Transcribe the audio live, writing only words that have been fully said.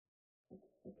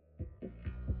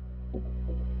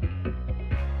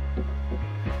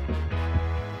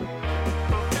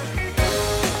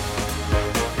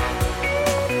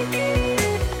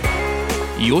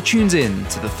You're tuned in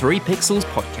to the 3 Pixels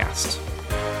podcast.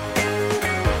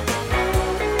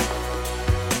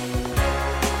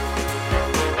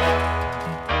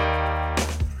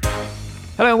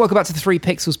 Hello and welcome back to the 3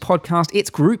 Pixels podcast.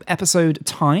 It's group episode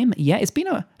time. Yeah, it's been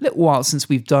a little while since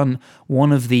we've done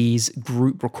one of these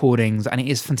group recordings, and it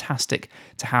is fantastic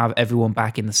to have everyone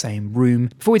back in the same room.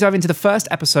 Before we dive into the first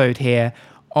episode here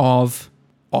of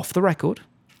Off the Record,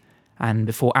 and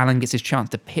before Alan gets his chance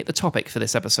to hit the topic for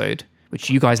this episode, which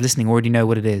you guys listening already know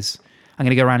what it is, I'm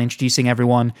going to go around introducing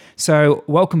everyone. So,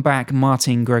 welcome back,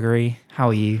 Martin Gregory. How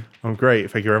are you? I'm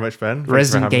great. Thank you very much, Ben.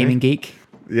 Resident gaming geek.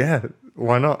 Yeah,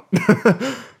 why not?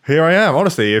 Here I am.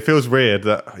 Honestly, it feels weird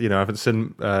that I haven't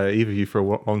seen either of you for a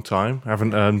long time. I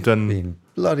haven't done. Been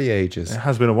bloody ages. It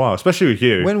has been a while, especially with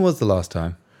you. When was the last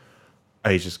time?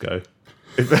 Ages ago.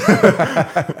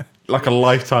 Like a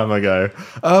lifetime ago.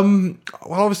 Well,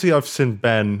 obviously I've seen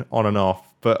Ben on and off,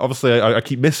 but obviously I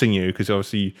keep missing you because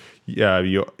obviously,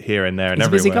 you're here and there and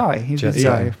He's everywhere. He's a busy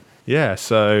guy. Yeah,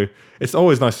 so it's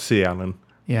always nice to see Alan.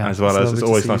 Yeah, as well as it's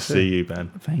always nice to see you you, Ben.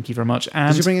 Thank you very much. And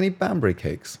Did you bring any Banbury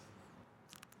cakes?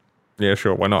 Yeah,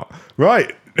 sure. Why not?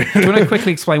 Right. do you want to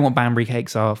quickly explain what Banbury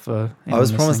cakes are for I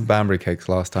was anyone promised listening? Banbury cakes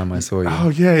last time I saw you. Oh,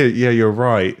 yeah, you're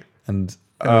right. And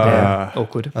Yeah,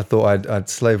 awkward. I thought I'd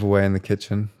slave away in the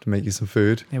kitchen to make you some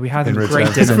food. Yeah, we had a in great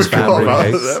return for dinner. some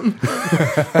Banbury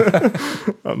cakes.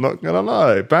 I'm not gonna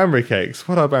lie. Banbury cakes.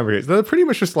 What are Banbury cakes? They're pretty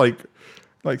much just like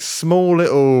small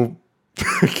little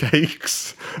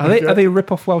cakes. Are they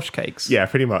rip-off Welsh cakes? Yeah,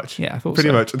 pretty much. Yeah, I thought pretty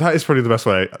so. much. That is probably the best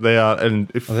way. They are,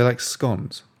 and if Are they like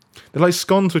scones? they're like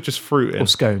scones with just fruit in, Or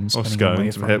scones. or depending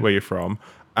on scones, where you're from. where you're from.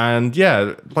 And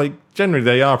yeah, like generally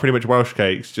they are pretty much Welsh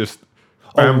cakes. Just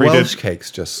Or Banbury Welsh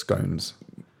cakes, just scones?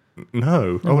 No, I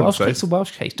No, wouldn't Welsh say. cakes are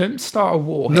Welsh cakes. Don't start a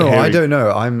war. No, here. I don't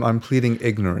know. I'm pleading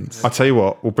ignorance. I'll tell you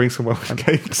what. We'll bring some Welsh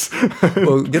cakes.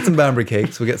 We'll get some Banbury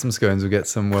cakes. We'll get some scones. We'll get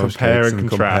some Welsh Compare cakes and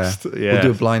contrast, compare. yeah. We'll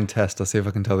do a blind test. I'll see if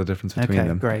I can tell the difference between Okay,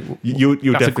 them. great. You'll That's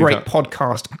a definitely great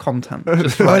podcast content.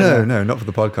 Just Oh, right no, there. no, not for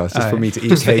the podcast. Just for me to eat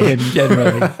Just for cake. him,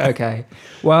 generally. Okay.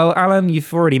 Well, Alan,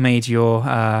 you've already made your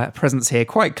presence here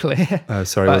quite clear.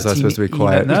 Sorry, But was I supposed to be you know-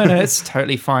 quiet? no, it's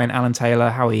totally fine. Alan Taylor,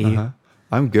 how are you? Uh-huh.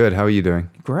 I'm good. How are you doing?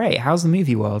 Great. How's the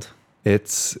movie world?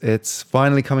 It's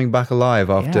finally coming back alive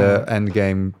after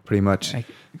Endgame pretty much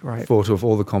Right. fought off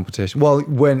all the competition. Well,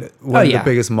 when yeah. the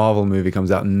biggest Marvel movie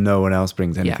comes out, no one else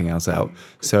brings anything else out.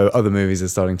 So other movies are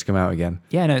starting to come out again.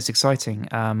 Yeah, no, it's exciting.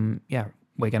 Yeah,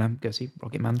 we're going to go see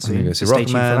Rocketman soon. I'm going to go see so stay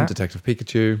tuned for Rocketman, that. Detective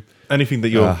Pikachu. Anything that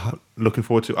you're looking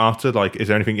forward to after? Like, is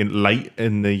there anything late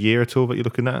in the year at all that you're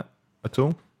looking at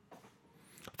all?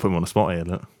 Put him on the spot here,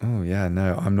 look. Oh, yeah,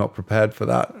 no, I'm not prepared for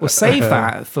that. We'll save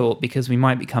that thought because we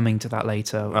might be coming to that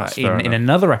later That's fair in enough.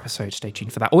 another episode. Stay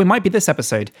tuned for that. Or it might be this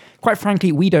episode. Quite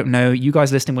frankly, we don't know. You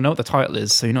guys listening will know what the title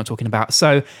is, so you're not talking about.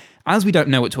 So, as we don't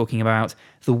know what we're talking about,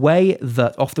 the way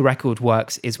that Off the Record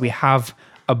works is we have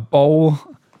a bowl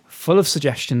full of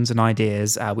suggestions and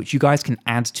ideas, which you guys can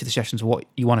add to the suggestions of what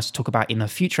you want us to talk about in a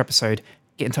future episode.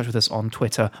 Get in touch with us on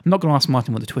Twitter. I'm not going to ask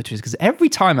Martin what the Twitter is because every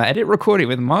time I edit recording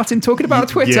with Martin talking about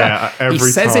Twitter, Yeah, every he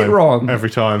says time. it wrong. Every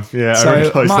time. Yeah, I So,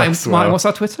 realise Martin, that's Martin, well. what's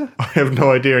our Twitter? I have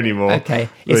no idea anymore. Okay,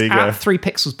 There it's you at go. 3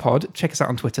 Pixels Pod. Check us out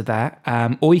on Twitter there.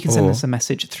 Or you can send Or- us a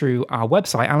message through our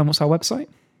website. Alan, what's our website?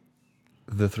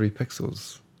 The 3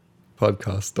 Pixels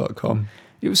podcast.com.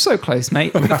 It was so close,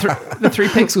 mate. The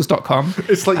 3pixels.com.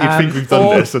 It's like you think we've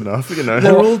done this enough,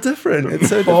 They're all different. It's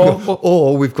so different.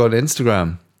 Or we've got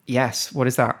Instagram, Yes, what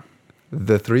is that?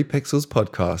 the 3 Pixels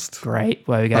podcast. Great.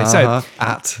 There we go. So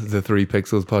At the 3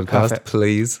 Pixels podcast, Perfect.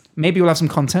 please. maybe we'll have some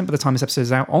content by the time this episode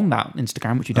is out on that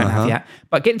Instagram, which you don't have yet.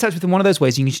 But get in touch with one of those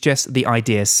ways. You can suggest the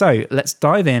ideas. So let's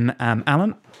dive in.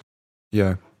 Alan,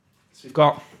 Yeah. we've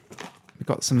got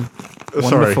some Sorry,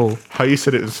 wonderful... how you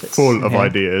said it was full of yeah.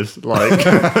 ideas. Like,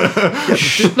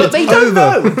 Look, they don't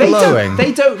know. Overflowing.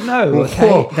 They don't know. Okay?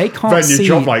 whoa, They can't Ben, see... you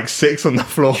dropped like 6 on the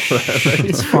floor.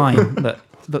 It's fine.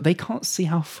 Look, they can't see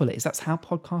how full it is. That's how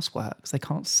podcast works. They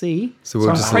can't see. So we'll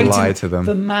I'm just creating lie to them.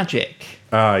 The magic.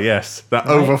 Ah, yes, that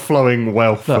overflowing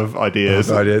wealth Look. of ideas.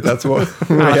 That's what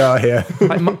we are here.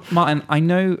 Like, Martin, I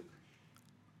know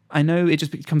it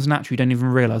just becomes natural. You don't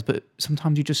even realize, but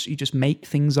sometimes you just make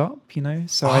things up.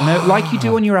 So I know, like you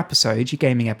do on your episodes, your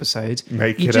gaming episodes.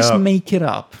 Make you it just up. make it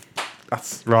up.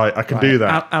 That's right. I can do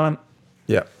that. Alan.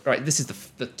 Yeah. Right, this is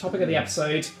the topic of the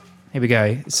episode. Here we go.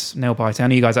 It's nail biting. I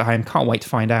know you guys at home can't wait to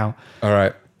find out. All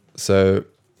right. So,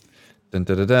 dun,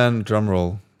 dun, dun, dun, drum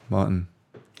roll, Martin.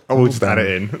 Oh, we'll just add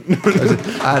it in.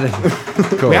 Add it.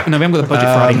 Cool. We haven't got the budget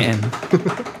for adding it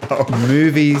in.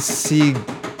 Movie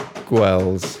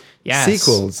sequels. Yes.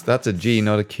 Sequels. That's a G,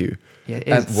 not a Q. Yeah, it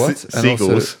And is. what? And also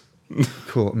Seagulls.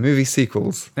 Cool. Movie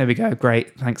sequels. There we go.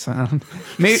 Great. Thanks, Alan.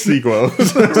 Sequels.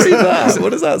 See that?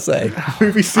 What does that say?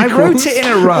 Movie I sequels. wrote it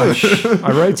in a rush.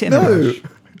 I wrote it in a rush.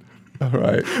 All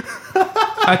right.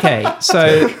 Okay,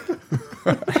 so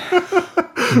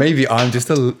Maybe I'm just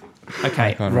a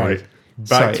okay, Right.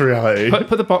 Back to reality.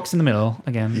 Put the box in the middle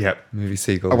again. Yep. movie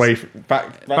sequels. Away.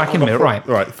 Back Back in the middle, right?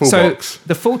 Right. Full so box.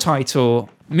 the full title: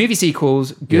 movie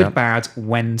sequels, good, Yeah. bad,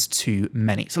 when's too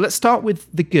many. So let's start with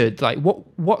the good. Like,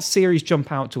 what series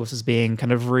jump out to us as being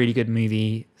kind of really good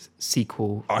movie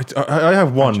sequel? I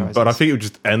have one, Franchises. but I think it would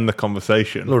just end the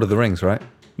conversation. Lord of the Rings, right?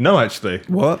 No, actually.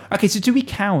 What? Okay, so do we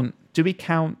count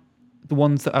the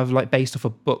ones that are like based off a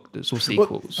book that's all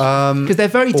sequels? Because they're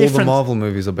very All different. the Marvel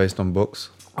movies are based on books.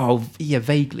 Oh, yeah,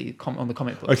 vaguely on the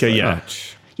comic books. Okay, right? yeah.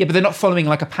 Yeah, but they're not following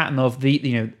like a pattern of this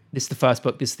is the first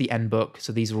book, this is the end book,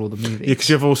 so these are all the movies. Yeah, because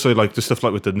you have also like the stuff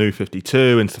like with the New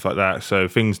 52 and stuff like that. So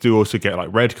things do also get like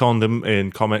retconned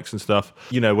in comics and stuff.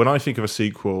 You know, when I think of a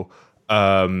sequel,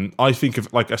 I think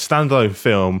of like a standalone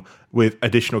film with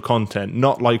additional content,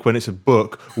 not like when it's a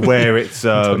book where it's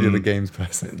You're the games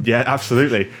person. yeah,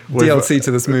 absolutely. With- DLC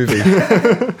to this movie.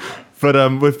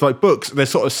 But with like books, they're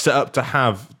sort of set up to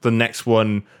have the next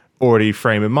one already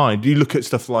frame in mind. You look at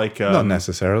stuff like Not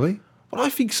necessarily. well, I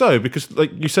think so, because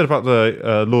like you said about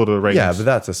the Lord of the Rings. Yeah, but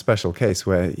that's a special case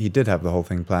where he did have the whole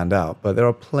thing planned out. But there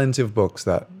are plenty of books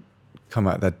that come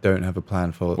out that don't have a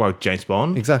plan for. well, James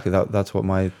Bond. Exactly. That's what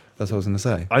I was going to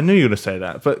say. I knew you were going to say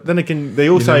that, but then again, they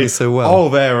all You know say, me so well. "Oh,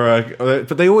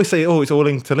 but they always say, oh, it's all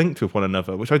interlinked with one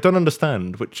another," which I don't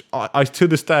understand. Which I to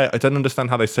this day, I don't understand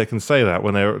how they can say that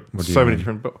when there are do so you many mean?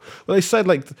 different books. Well, they said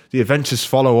like the adventures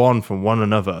follow on from one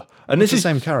another, and It's this the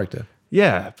is same character.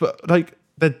 yeah, but like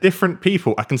they're different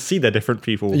people. I can see they're different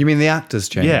people. You mean the actors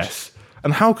change? Yes,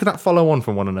 and how can that follow on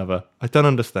from one another? I don't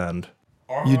understand.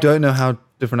 You don't know how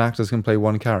different actors can play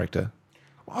one character.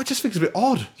 I just think it's a bit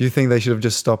odd. Do you think they should have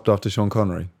just stopped after Sean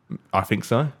Connery? I think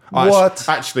so. What?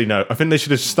 Actually, no. I think they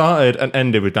should have started and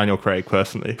ended with Daniel Craig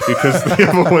personally, because the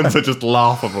other ones are just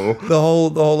laughable. The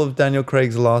whole of Daniel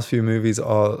Craig's last few movies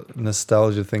are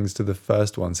nostalgia things to the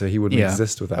first one, so he wouldn't Yeah.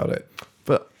 exist without it.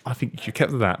 But I think you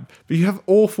kept that. But you have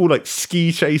awful like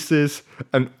ski chases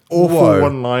and awful Whoa. Are you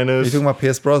one-liners. talking about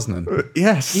Pierce Brosnan?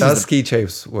 Yes, That ski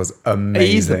chase was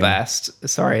amazing. He's the best.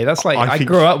 Sorry, that's like I I think-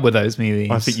 grew up with those movies.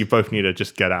 I think you both need to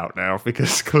just get out now,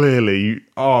 because clearly,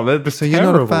 they're just So you're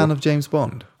not a fan of James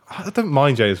Bond? I don't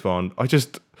mind James Bond. I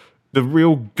just the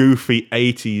real goofy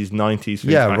 80s, 90s. Things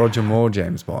Yeah, like- Roger Moore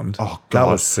James Bond. Oh, That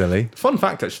God. was silly. Fun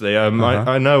fact, actually. I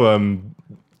know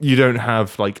you don't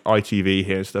have like ITV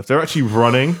here and stuff. They're actually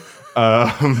running.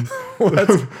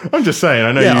 I'm just saying.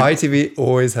 I know Yeah, you. ITV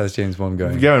always has James Bond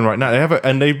going. Going right now. They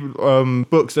have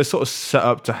books. They're sort of set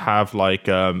up to have like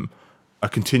a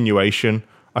continuation.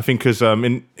 I think because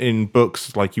in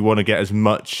books, like you want to get as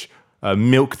much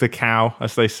milk the cow,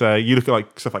 as they say. You look at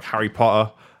like stuff like Harry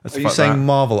Potter. And Are stuff you like saying that.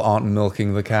 Marvel aren't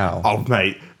milking the cow? Oh,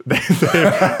 mate, they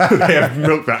have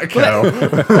milked that cow.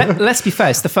 Let's be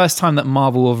fair, it's the first time that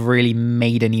Marvel have really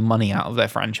made any money out of their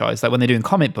franchise. Like when they're doing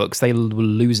comic books, they were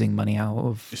losing money out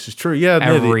of This is true. Yeah,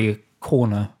 every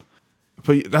corner.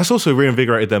 but that's also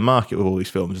reinvigorated their market with all these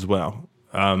films as well.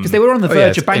 Because they were on the Oh, yeah, verge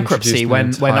it's of bankruptcy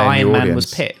introduced when an entire Iron new Man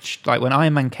was audience. pitched. Like when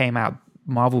Iron Man came out,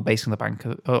 Marvel based on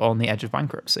the edge of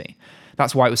bankruptcy.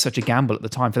 That's why it was such a gamble at the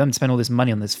time for them to spend all this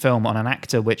money on this film on an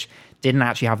actor which didn't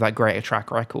actually have that great a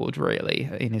track record really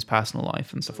in his personal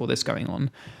life and stuff. All this going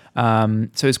on,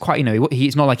 so it's quite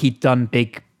he's not like he'd done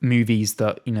big movies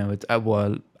that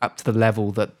were up to the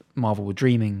level that Marvel were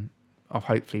dreaming of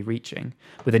hopefully reaching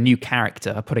with a new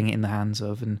character, putting it in the hands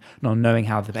of and not knowing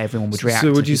how everyone would react.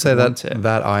 So would if you people say that want it.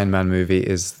 that Iron Man movie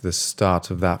is the start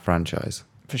of that franchise?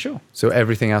 For sure, So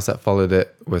everything else that followed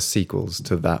it was sequels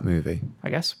to that movie. I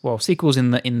guess. Well, sequels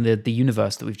in the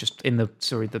universe that we've just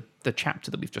the chapter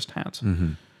that we've just had. Mm-hmm.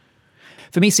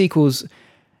 For me, sequels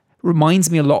reminds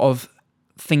me a lot of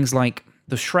things like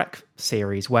the Shrek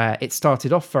series, where it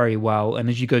started off very well, and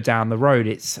as you go down the road,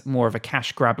 it's more of a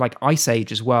cash grab. Like Ice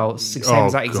Age as well, same Oh,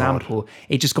 as that God. example.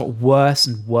 It just got worse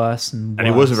and worse and worse. And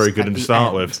it wasn't very good at to the start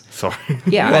end. with. Sorry.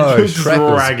 Yeah, Whoa, and Shrek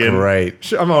was Dragging.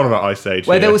 great. I'm on about Ice Age.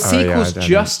 where there here. were Oh, yeah, sequels I don't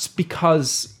just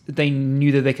because they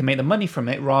knew that they could make the money from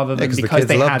it, rather than 'cause the because kids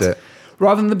they loved had, it.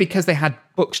 rather than because they had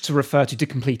books to refer to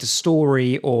complete a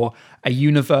story or a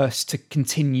universe to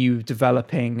continue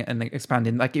developing and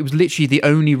expanding. Like it was literally the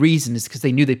only reason is because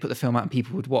they knew they'd put the film out and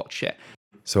people would watch it.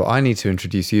 So I need to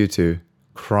introduce you to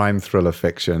crime thriller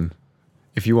fiction.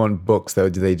 If you want books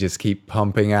that they just keep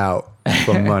pumping out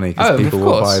for money Oh, because of people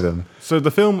will course. buy them. So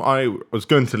the film I was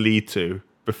going to lead to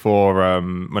before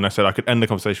when I said I could end the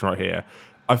conversation right here,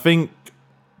 I think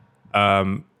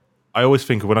I always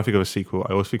think of, when I think of a sequel,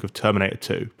 I always think of Terminator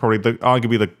 2. Probably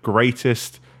arguably the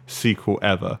greatest sequel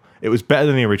ever. It was better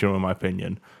than the original, in my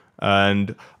opinion.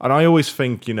 And I always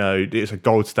think, it's a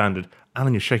gold standard.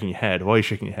 Alan, you're shaking your head. Why are you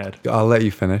shaking your head? I'll let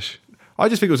you finish. I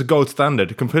just think it was a gold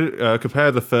standard.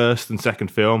 Compare the first and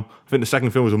second film. I think the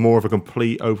second film was more of a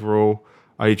complete overall.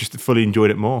 I just fully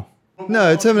enjoyed it more.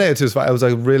 No, Terminator 2 was fine. It was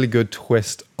a really good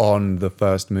twist on the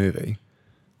first movie.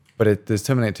 But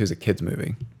Terminator 2 is a kid's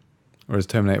movie. Whereas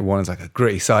Terminator 1 is like a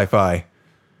gritty sci-fi.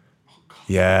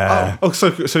 Yeah.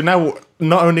 So now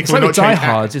not only It's can like we with not Die change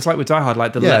Hard. It's like with Die Hard.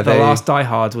 Like the they last Die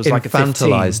Hard was like a 15.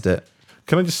 infantilized it.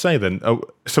 Can I just say then?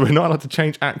 So we're not allowed to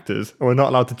change actors, or we're not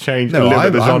allowed to change No, the limit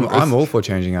of the genres. I'm all for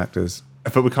changing actors.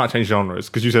 But we can't change genres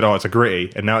because you said, "Oh, it's a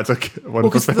gritty," and now it's like Well,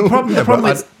 because the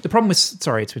problem with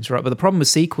sorry to interrupt, but the problem with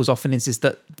sequels often is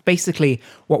that basically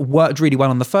what worked really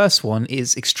well on the first one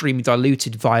is extremely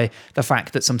diluted by the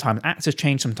fact that sometimes actors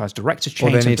change, sometimes directors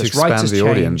change, Well, they need to sometimes writers expand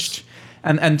the changed. audience.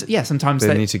 And yeah, sometimes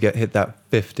They need to hit that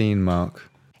 15 mark.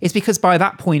 it's because by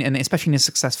that point, and especially in a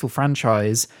successful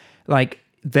franchise, like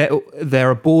there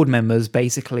are board members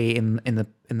basically in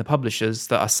the publishers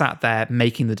that are sat there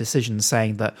making the decisions,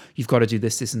 saying that you've got to do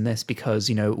this, this, and this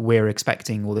because we're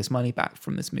expecting all this money back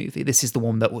from this movie. This is the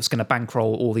one that was going to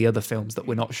bankroll all the other films that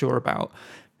we're not sure about.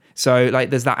 So like,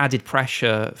 there's that added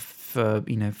pressure for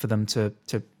for them to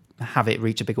have it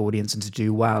reach a big audience and to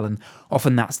do well, and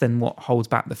often that's then what holds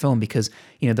back the film because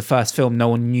the first film, no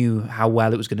one knew how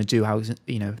well it was going to do, how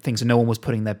things, and no one was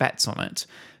putting their bets on it.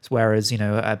 Whereas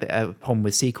a problem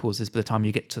with sequels is by the time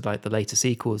you get to like the later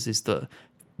sequels is that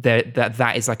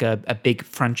that is like a big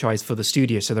franchise for the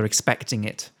studio, so they're expecting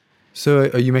it.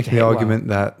 So are you making the hit well. argument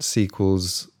that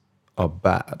sequels are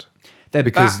bad? They're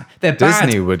Because they're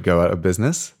Disney bad. would go out of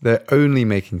business. They're only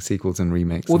making sequels and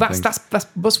remakes. Well, and that's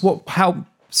things. how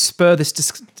spur this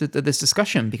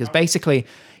discussion, because basically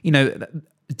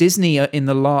Disney in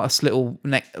the last little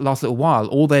while,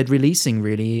 all they're releasing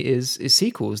really is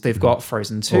sequels. They've got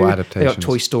Frozen 2, Or they've adaptations. got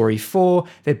Toy Story 4,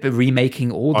 they've been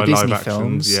remaking all the Live Disney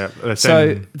actions, films. yeah.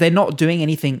 So they're not doing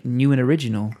anything new and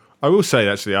original. I will say,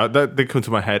 actually, that did come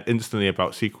to my head instantly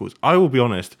about sequels. I will be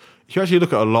honest, if you actually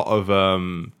look at a lot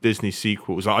of Disney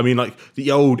sequels, I mean, like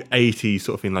the old 80s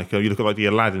sort of thing, like you look at like the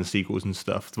Aladdin sequels and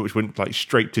stuff, which went like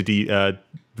straight to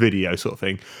video sort of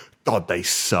thing. God, they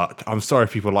suck. I'm sorry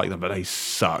if people like them, but they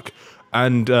suck.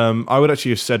 And I would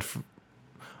actually have said,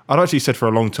 I'd actually said for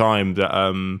a long time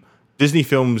that Disney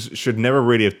films should never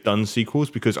really have done sequels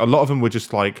because a lot of them were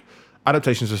just like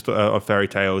adaptations of fairy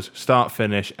tales, start,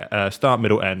 finish, start,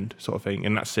 middle, end sort of thing,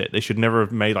 and that's it. They should never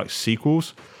have made like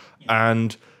sequels.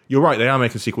 And you're right, they are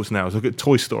making sequels now. So look at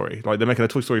Toy Story. Like they're making a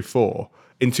Toy Story 4.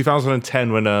 In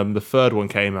 2010, when the third one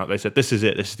came out, they said, this is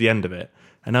it, this is the end of it.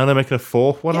 And now they're making a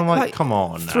fourth one. I'm like, come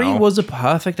on now. 3 was a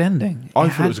perfect ending. I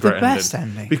thought it was a great the best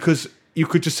ending. Because you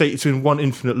could just say it's in one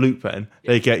infinite loop then.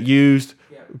 They get used,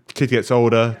 kid gets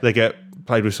older, they get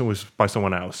played with by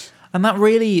someone else. And that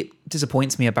really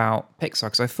disappoints me about Pixar,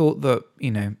 because I thought that,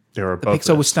 They're the above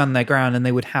Pixar would this. stand their ground and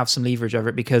they would have some leverage over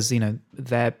it because,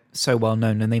 they're so well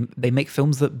known and they make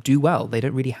films that do well. They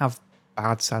don't really have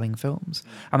bad selling films.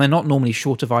 And they're not normally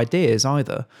short of ideas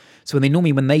either. So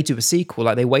when they do a sequel,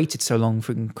 like they waited so long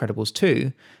for Incredibles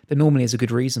 2, there normally is a good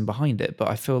reason behind it. But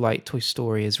I feel like Toy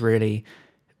Story is really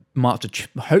marked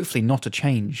hopefully not a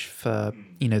change for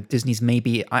Disney's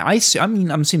maybe. I mean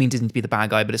I'm assuming Disney to be the bad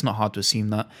guy, but it's not hard to assume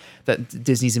that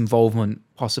Disney's involvement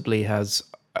possibly has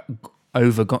gone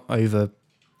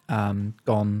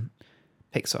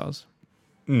Pixar's.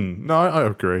 No, I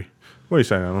agree. What are you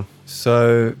saying, Alan?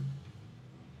 So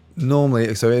normally,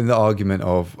 in the argument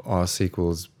of our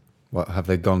sequels, what have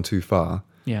they gone too far?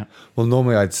 Yeah. Well,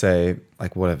 normally I'd say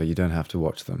like whatever, you don't have to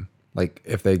watch them. Like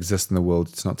if they exist in the world,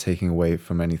 it's not taking away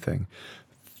from anything.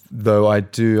 Though I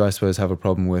suppose, have a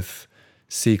problem with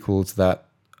sequels that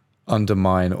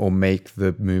undermine or make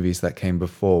the movies that came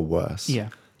before worse. Yeah.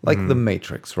 Like The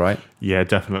Matrix, right? Yeah,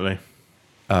 definitely.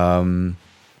 The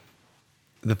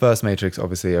first Matrix,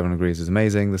 obviously, everyone agrees is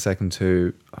amazing. The second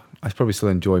two, I probably still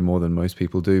enjoy more than most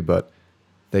people do, but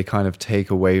they kind of take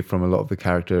away from a lot of the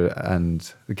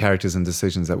characters and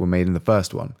decisions that were made in the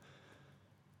first one.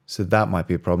 So that might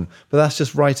be a problem. But that's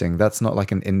just writing. That's not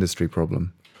like an industry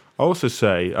problem. I also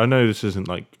say, I know this isn't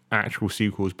like actual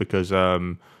sequels because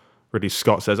Ridley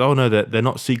Scott says, oh no, they're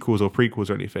not sequels or prequels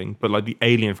or anything, but like the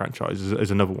Alien franchise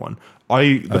is another one.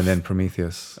 And then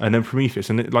Prometheus.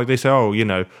 And like they say,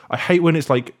 I hate when it's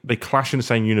like they clash in the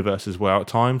same universe as well at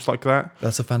times like that.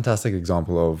 That's a fantastic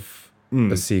example of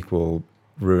a sequel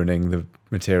ruining the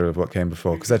material of what came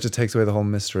before, because that just takes away the whole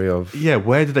mystery of. Yeah,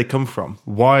 where did they come from?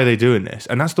 Why are they doing this?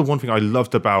 And that's the one thing I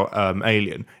loved about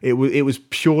Alien. It was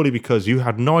purely because you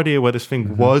had no idea where this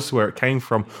thing was, where it came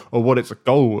from, or what its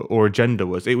goal or agenda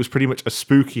was. It was pretty much a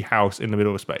spooky house in the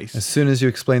middle of space. As soon as you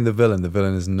explain the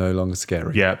villain is no longer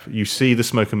scary. Yep, you see the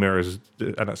smoke and mirrors,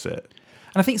 and that's it.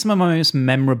 And I think some of my most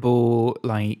memorable,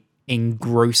 like,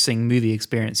 engrossing movie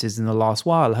experiences in the last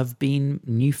while have been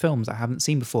new films I haven't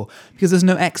seen before, because there's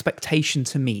no expectation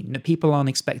to me. People aren't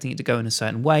expecting it to go in a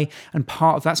certain way, and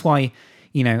part of that's why,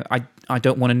 you know, I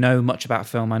don't want to know much about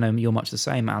film. I know you're much the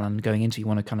same, Alan. Going into, you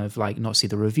want to kind of like not see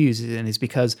the reviews, and it's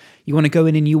because you want to go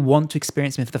in and you want to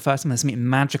experience something for the first time. There's something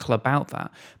magical about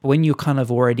that. But when you're kind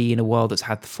of already in a world that's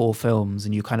had 4 films,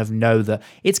 and you kind of know that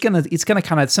it's gonna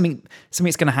kind of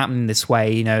something's gonna happen in this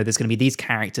way. You know, there's gonna be these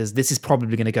characters. This is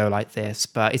probably gonna go like this,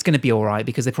 but it's gonna be all right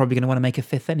because they're probably gonna want to make a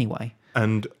 5th anyway.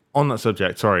 And on that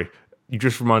subject, sorry, you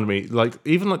just reminded me, like,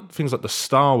 even like things like the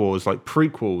Star Wars, like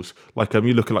prequels, like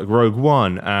you look at like Rogue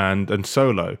One and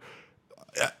Solo.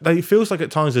 It feels like at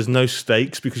times there's no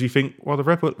stakes because you think, well, the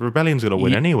rebellion's going to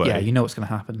win anyway. Yeah, you know what's going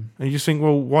to happen. And you just think,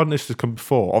 well, why didn't this have come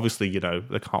before? Obviously, you know,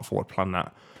 they can't forward plan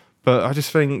that. But I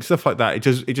just think stuff like that,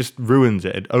 it just ruins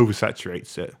it. It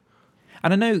oversaturates it.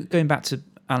 And I know, going back to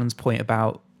Alan's point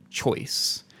about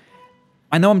choice,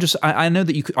 I know I know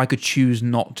that I could choose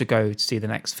not to go to see the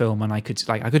next film, and I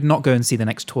could not go and see the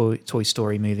next Toy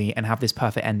Story movie and have this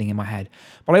perfect ending in my head.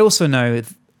 But I also know,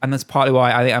 and that's partly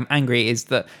why I think I'm angry, is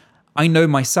that I know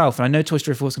myself, and I know Toy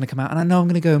Story 4 is going to come out, and I know I'm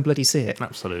going to go and bloody see it.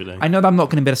 Absolutely. I know that I'm not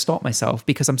going to be able to stop myself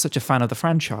because I'm such a fan of the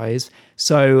franchise.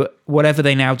 So whatever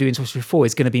they now do in Toy Story 4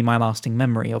 is going to be my lasting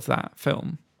memory of that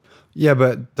film. Yeah,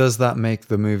 but does that make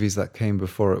the movies that came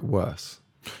before it worse?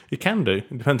 It can do.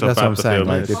 It depends on That's how what bad I'm the saying. film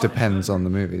Like, is. it depends on the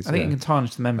movies. I think it can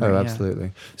tarnish the memory. Oh, yeah.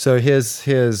 absolutely. So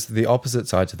here's the opposite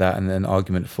side to that, and then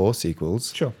argument for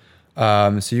sequels. Sure.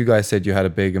 So you guys said you had a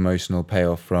big emotional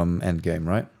payoff from Endgame,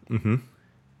 right? Mm-hmm.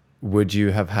 Would you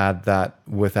have had that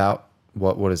without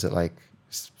what is it, like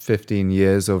 15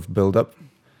 years of build-up?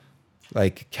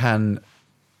 Like, can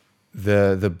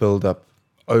the build-up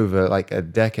over like a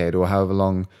decade or however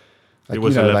long? Like, It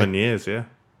was you know, 11 like, years, yeah.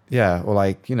 Yeah, or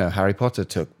like, you know, Harry Potter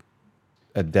took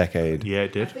a decade. Yeah,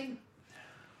 it did.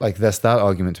 Like, there's that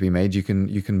argument to be made. You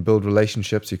can build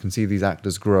relationships. You can see these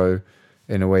actors grow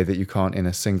in a way that you can't in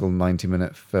a single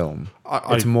 90-minute film.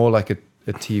 It's more like a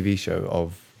TV show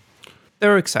of.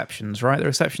 There are exceptions, right? There are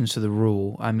exceptions to the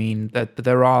rule. I mean, but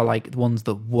there are like ones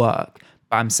that work.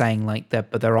 But I'm saying like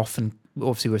but they're often,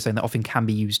 obviously we're saying that often can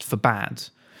be used for bad.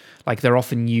 Like, they're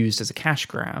often used as a cash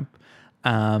grab.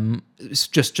 It's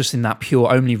just in that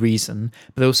pure only reason,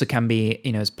 but they also can be,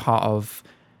 you know, as part of,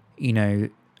 you know,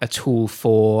 a tool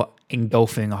for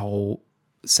engulfing a whole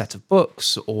set of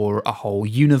books or a whole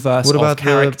universe of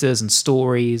characters and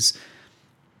stories.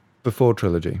 Before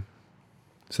trilogy.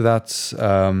 So that's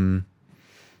like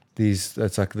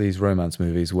these romance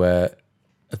movies where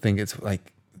I think it's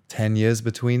like 10 years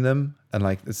between them, and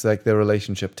like it's like their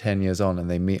relationship 10 years on and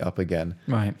they meet up again.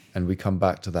 Right. And we come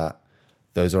back to that.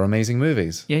 Those are amazing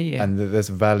movies. Yeah. And there's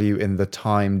value in the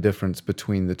time difference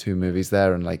between the two movies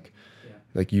there, and like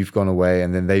you've gone away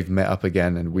and then they've met up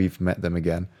again and we've met them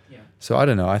again. Yeah. So I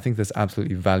don't know. I think there's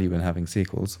absolutely value in having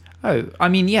sequels. Oh, I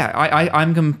mean, yeah.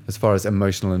 I'm as far as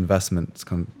emotional investments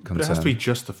concerned. But it has to be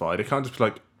justified. It can't just be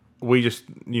like, we just,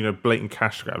 you know, blatant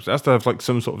cash grabs. It has to have like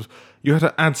some sort of, you have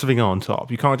to add something on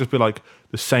top. You can't just be like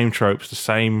the same tropes, the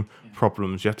same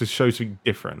problems. You have to show something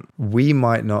different. We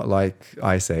might not like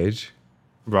Ice Age.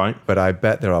 Right. But I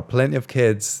bet there are plenty of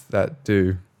kids that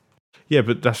do. Yeah,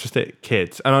 but that's just it,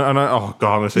 kids. And I oh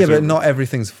God, I'm gonna say yeah, something. but not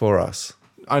everything's for us.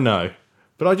 I know,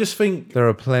 but I just think there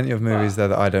are plenty of movies there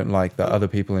that I don't like that other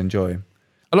people enjoy.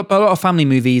 A lot of family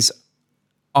movies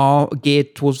are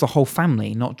geared towards the whole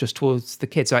family, not just towards the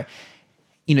kids. Like,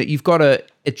 you know, you've got to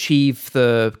achieve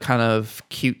the kind of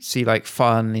cutesy, like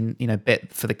fun, you know,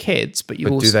 bit for the kids, but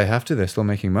do they have to? They're still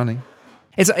making money.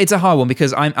 It's a hard one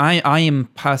because I am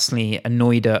personally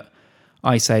annoyed at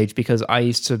Ice Age because I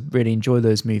used to really enjoy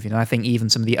those movies, and I think even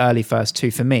some of the early first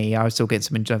two, for me, I was still getting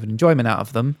some enjoyment out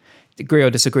of them. Agree or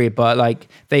disagree, but like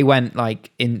they went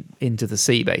like into the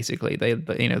sea basically. They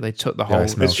took the whole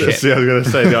ship. Yeah, I was going to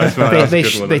say the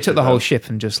Iceman. they took the whole ship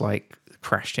and just like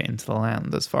crashed it into the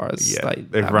land. As far as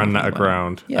they've ran that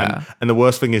aground. Yeah, and the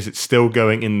worst thing is it's still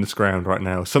going in this ground right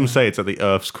now. Some say it's at the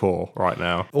Earth's core right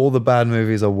now. All the bad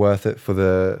movies are worth it for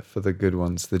the good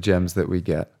ones, the gems that we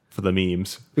get. For the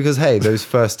memes. Because hey, those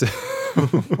first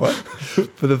what?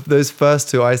 Those first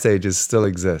two Ice Ages still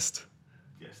exist.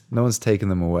 Yes. No one's taken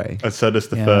them away. And so does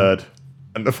the third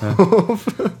and the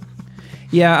fourth.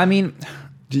 Yeah, I mean,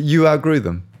 You outgrew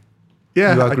them.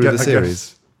 Yeah, You outgrew the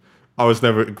series. I was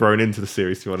never grown into the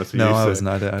series, to be honest with you. No, I so- wasn't.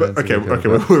 I don't But think okay, we could, okay,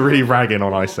 but- we're really ragging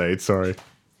on Ice Age. Sorry.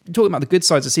 Talking about the good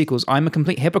sides of sequels, I'm a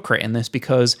complete hypocrite in this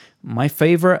because my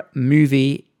favorite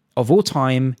movie of all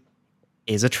time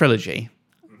is a trilogy.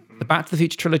 The Back to the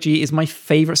Future trilogy is my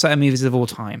favorite set of movies of all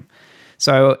time.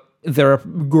 So there are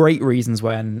great reasons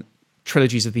when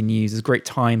trilogies have been used. There's great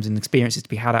times and experiences to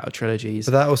be had out of trilogies.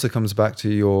 But that also comes back to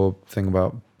your thing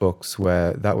about books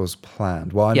where that was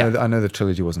planned. Well, I know the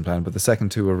trilogy wasn't planned, but the second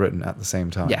two were written at the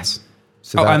same time. Yes.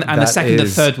 So and the that second and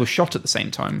is- third were shot at the same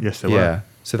time. Yes, they were. Yeah.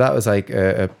 So that was like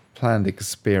a planned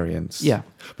experience. Yeah.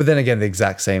 But then again, the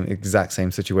exact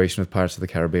same situation with Pirates of the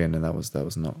Caribbean, and that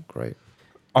was not great.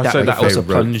 I That, said that they also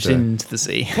wrote plunged the- into the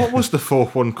sea. What was the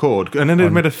fourth one called? And then they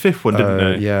made a fifth one, didn't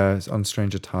they? Yeah, it's on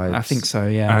Stranger Tides. I think so,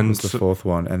 yeah. And was the fourth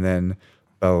one, and then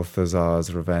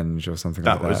Balthazar's Revenge or something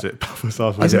that like was that. it.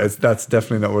 Balthazar's I don't- that's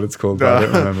definitely not what it's called, but I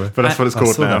don't remember. But that's what it's I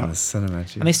called saw that now. on the cinema.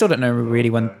 Gee. And they still don't know really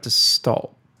when to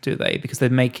stop, do they? Because they're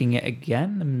making it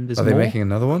again. And there's Are they more. making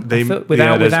another one? They- Without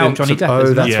there's without Johnny Depp. Oh,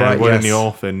 isn't it? that's yeah, right, one in yes. the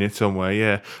orphan it's somewhere.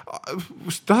 Yeah,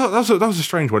 that was a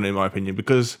strange one in my opinion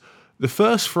because the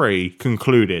first three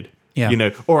concluded. Yeah. You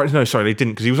know, or no, sorry, they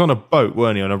didn't because he was on a boat,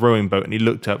 weren't he? On a rowing boat, and he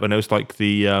looked up, and it was like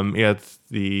the he had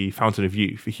the Fountain of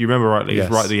Youth. If you remember rightly, it Yes.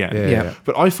 was right at the end. Yeah.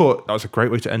 But I thought that was a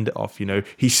great way to end it off. You know,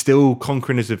 he's still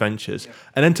conquering his adventures,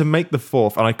 and then to make the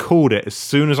fourth, and I called it as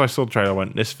soon as I saw the trailer. I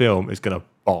went, "This film is going to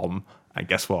bomb," and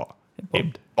guess what?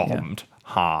 It bombed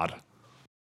hard.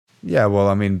 Yeah, well,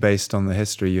 I mean, based on the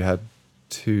history, you had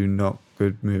 2 not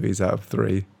good movies out of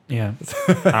 3. Yeah.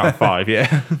 Out of 5,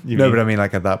 yeah. No, but I mean,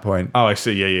 like at that point. Oh, I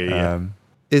see. Yeah.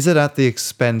 Is it at the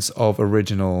expense of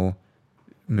original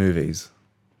movies?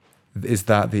 Is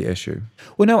that the issue?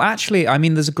 Well, no, actually, I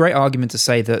mean, there's a great argument to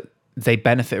say that they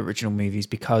benefit original movies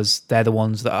because they're the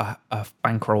ones that are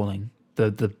bankrolling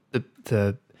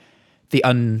the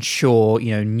unsure,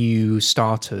 new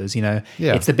starters. Yeah.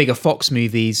 It's the bigger Fox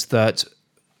movies that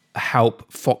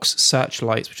help Fox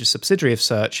Searchlights, which is a subsidiary of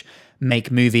Search,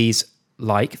 make movies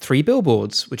like 3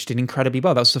 Billboards, which did incredibly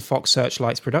well. That was the Fox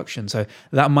Searchlights production. So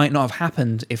that might not have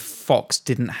happened if Fox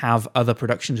didn't have other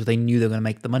productions where they knew they were going to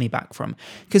make the money back from.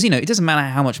 Because, it doesn't matter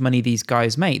how much money these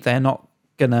guys make. They're not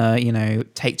going to,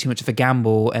 take too much of a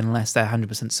gamble unless they're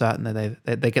 100% certain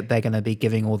that they're going to be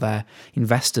giving all their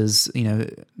investors,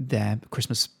 their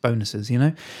Christmas bonuses,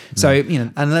 So,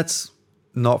 And let's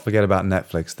not forget about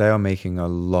Netflix. They are making a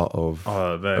lot of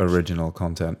original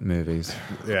content movies.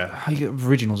 Yeah.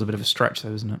 Original's a bit of a stretch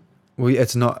though, isn't it? Well,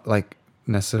 it's not like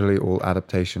necessarily all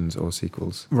adaptations or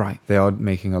sequels. Right. They are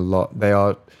making a lot.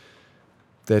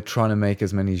 They're trying to make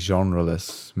as many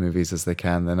genreless movies as they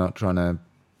can. They're not trying to.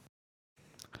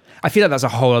 I feel like that's a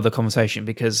whole other conversation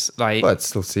because, like, But it's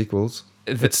still sequels.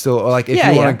 The- It's still like if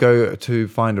Yeah, you want yeah. to go to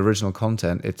find original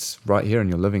content, it's right here in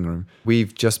your living room.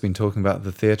 We've just been talking about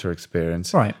the theater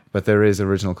experience, Right. But there is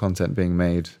original content being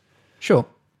made sure.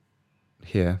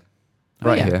 here, Oh,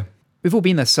 right yeah. here. We've all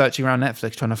been there searching around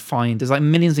Netflix trying to find. There's like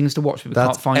millions of things to watch, but we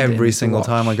That's can't find it every to single watch.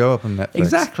 time I go up on Netflix.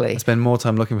 Exactly. I spend more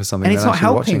time looking for something And than it's not actually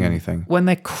helping watching anything. when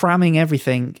they're cramming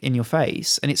everything in your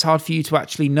face, and it's hard for you to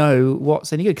actually know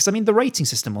what's any good. Because I mean, the rating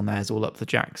system on there is all up the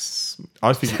jacks.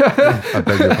 I think I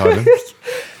beg your pardon.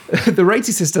 The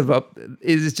rating system up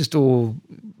is just all.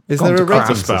 Is gone there to a crap.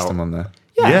 rating Spout. system on there?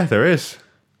 yeah, there is.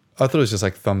 I thought it was just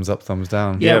like thumbs up, thumbs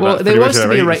down. Yeah, Yeah, well, but there pretty was much to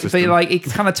a be a rating rate, but system. like it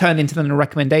kind of turned into then a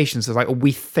recommendation. So it's like,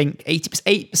 we think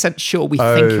 8% sure we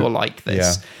Oh, think you'll like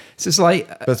this. yeah. So it's like,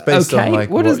 But it's based okay, on like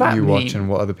what what does that you mean? watch and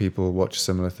what other people watch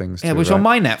similar things Yeah, to. which right? on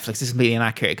my Netflix is completely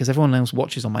inaccurate because everyone else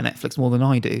watches on my Netflix more than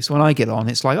I do. So when I get on,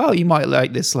 it's like, oh, you might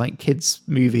like this like kids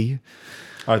movie.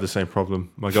 I had the same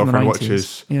problem. My From the girlfriend 90s.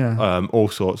 watches Yeah. all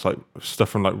sorts, like stuff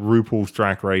from like RuPaul's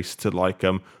Drag Race to like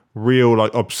real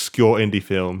like obscure indie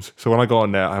films. So when I got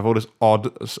on there, I have all this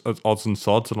odds and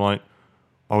sods, and I'm like,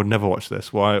 I would never watch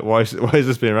this. Why is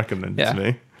this being recommended Yeah. to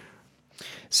me?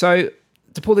 So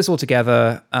to pull this all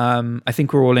together, I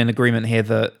think we're all in agreement here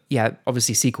that, yeah,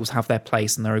 obviously sequels have their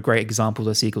place and there are great examples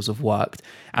where sequels have worked.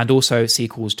 And also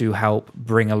sequels do help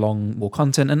bring along more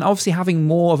content and obviously having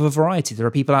more of a variety. There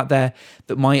are people out there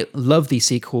that might love these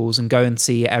sequels and go and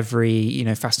see every,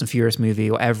 Fast and Furious movie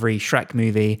or every Shrek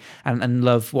movie and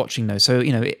love watching those. So,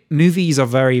 movies are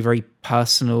very, very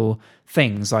personal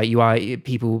things. Like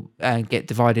people get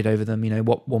divided over them,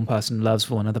 what one person loves,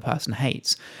 what another person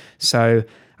hates. So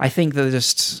I think that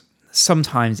just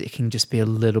sometimes it can just be a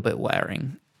little bit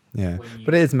wearing. Yeah,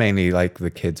 but it is mainly like the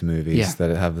kids' movies Yeah.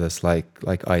 that have this like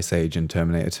Ice Age and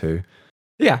Terminator 2.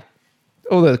 Yeah.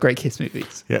 All those great kids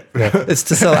movies. Yeah. It's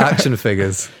to sell action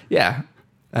figures. Yeah.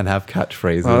 and have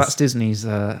catchphrases. Well, that's Disney's.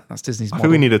 That's Disney's. I Model.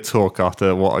 think we need a talk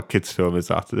after what a kids' film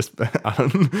is after this.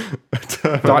 Alan.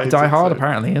 Die Hard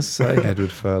apparently is. So.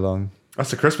 Edward Furlong.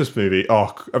 That's a Christmas movie.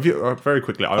 Oh, have you very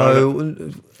quickly?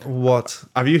 What?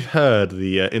 Have you heard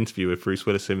the interview with Bruce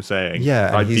Willis him saying?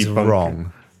 Yeah, I and he's debunk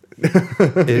wrong.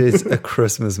 It is a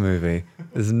Christmas movie.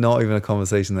 There's not even a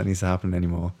conversation that needs to happen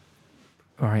anymore.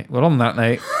 All right. Well, on that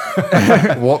note,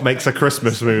 What makes a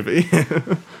Christmas movie?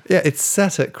 Yeah, it's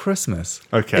set at Christmas.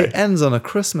 Okay. It ends on a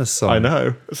Christmas song. I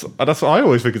know. That's what I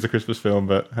always think is a Christmas film,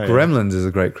 but hey. Gremlins is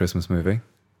a great Christmas movie.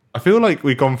 I feel like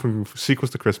we've gone from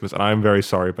sequels to Christmas, and I'm very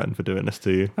sorry, Ben, for doing this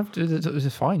to you.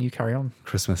 it's fine. You carry on.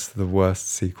 Christmas, the worst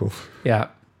sequel. Yeah.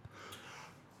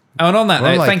 And on that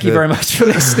Well, note, like thank you the- very much for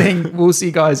listening. We'll see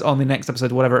you guys on the next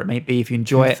episode, whatever it may be. If you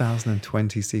enjoy it,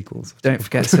 2020 sequels. don't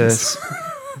forget to.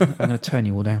 I'm going to turn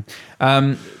you all down.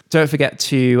 Don't forget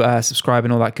to subscribe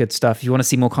and all that good stuff. If you want to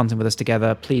see more content with us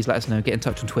together, please let us know. Get in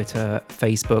touch on Twitter,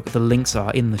 Facebook. The links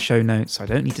are in the show notes, so I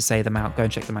don't need to say them out. Go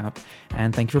and check them out.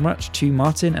 And thank you very much to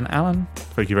Martin and Alan.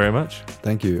 Thank you very much.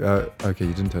 Thank you. Okay,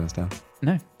 you didn't turn us down.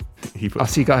 No, He put I'll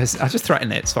see you guys. I just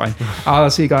threatened it. It's fine. I'll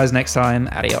see you guys next time.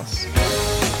 Adios.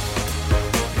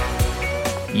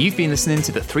 You've been listening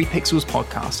to the 3 Pixels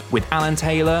podcast with Alan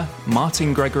Taylor,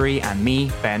 Martin Gregory, and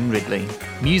me, Ben Ridley.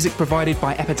 Music provided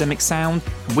by Epidemic Sound.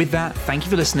 With that, thank you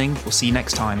for listening. We'll see you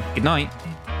next time. Good night.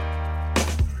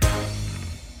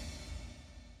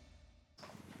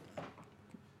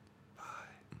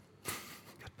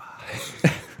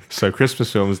 so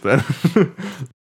Christmas films then.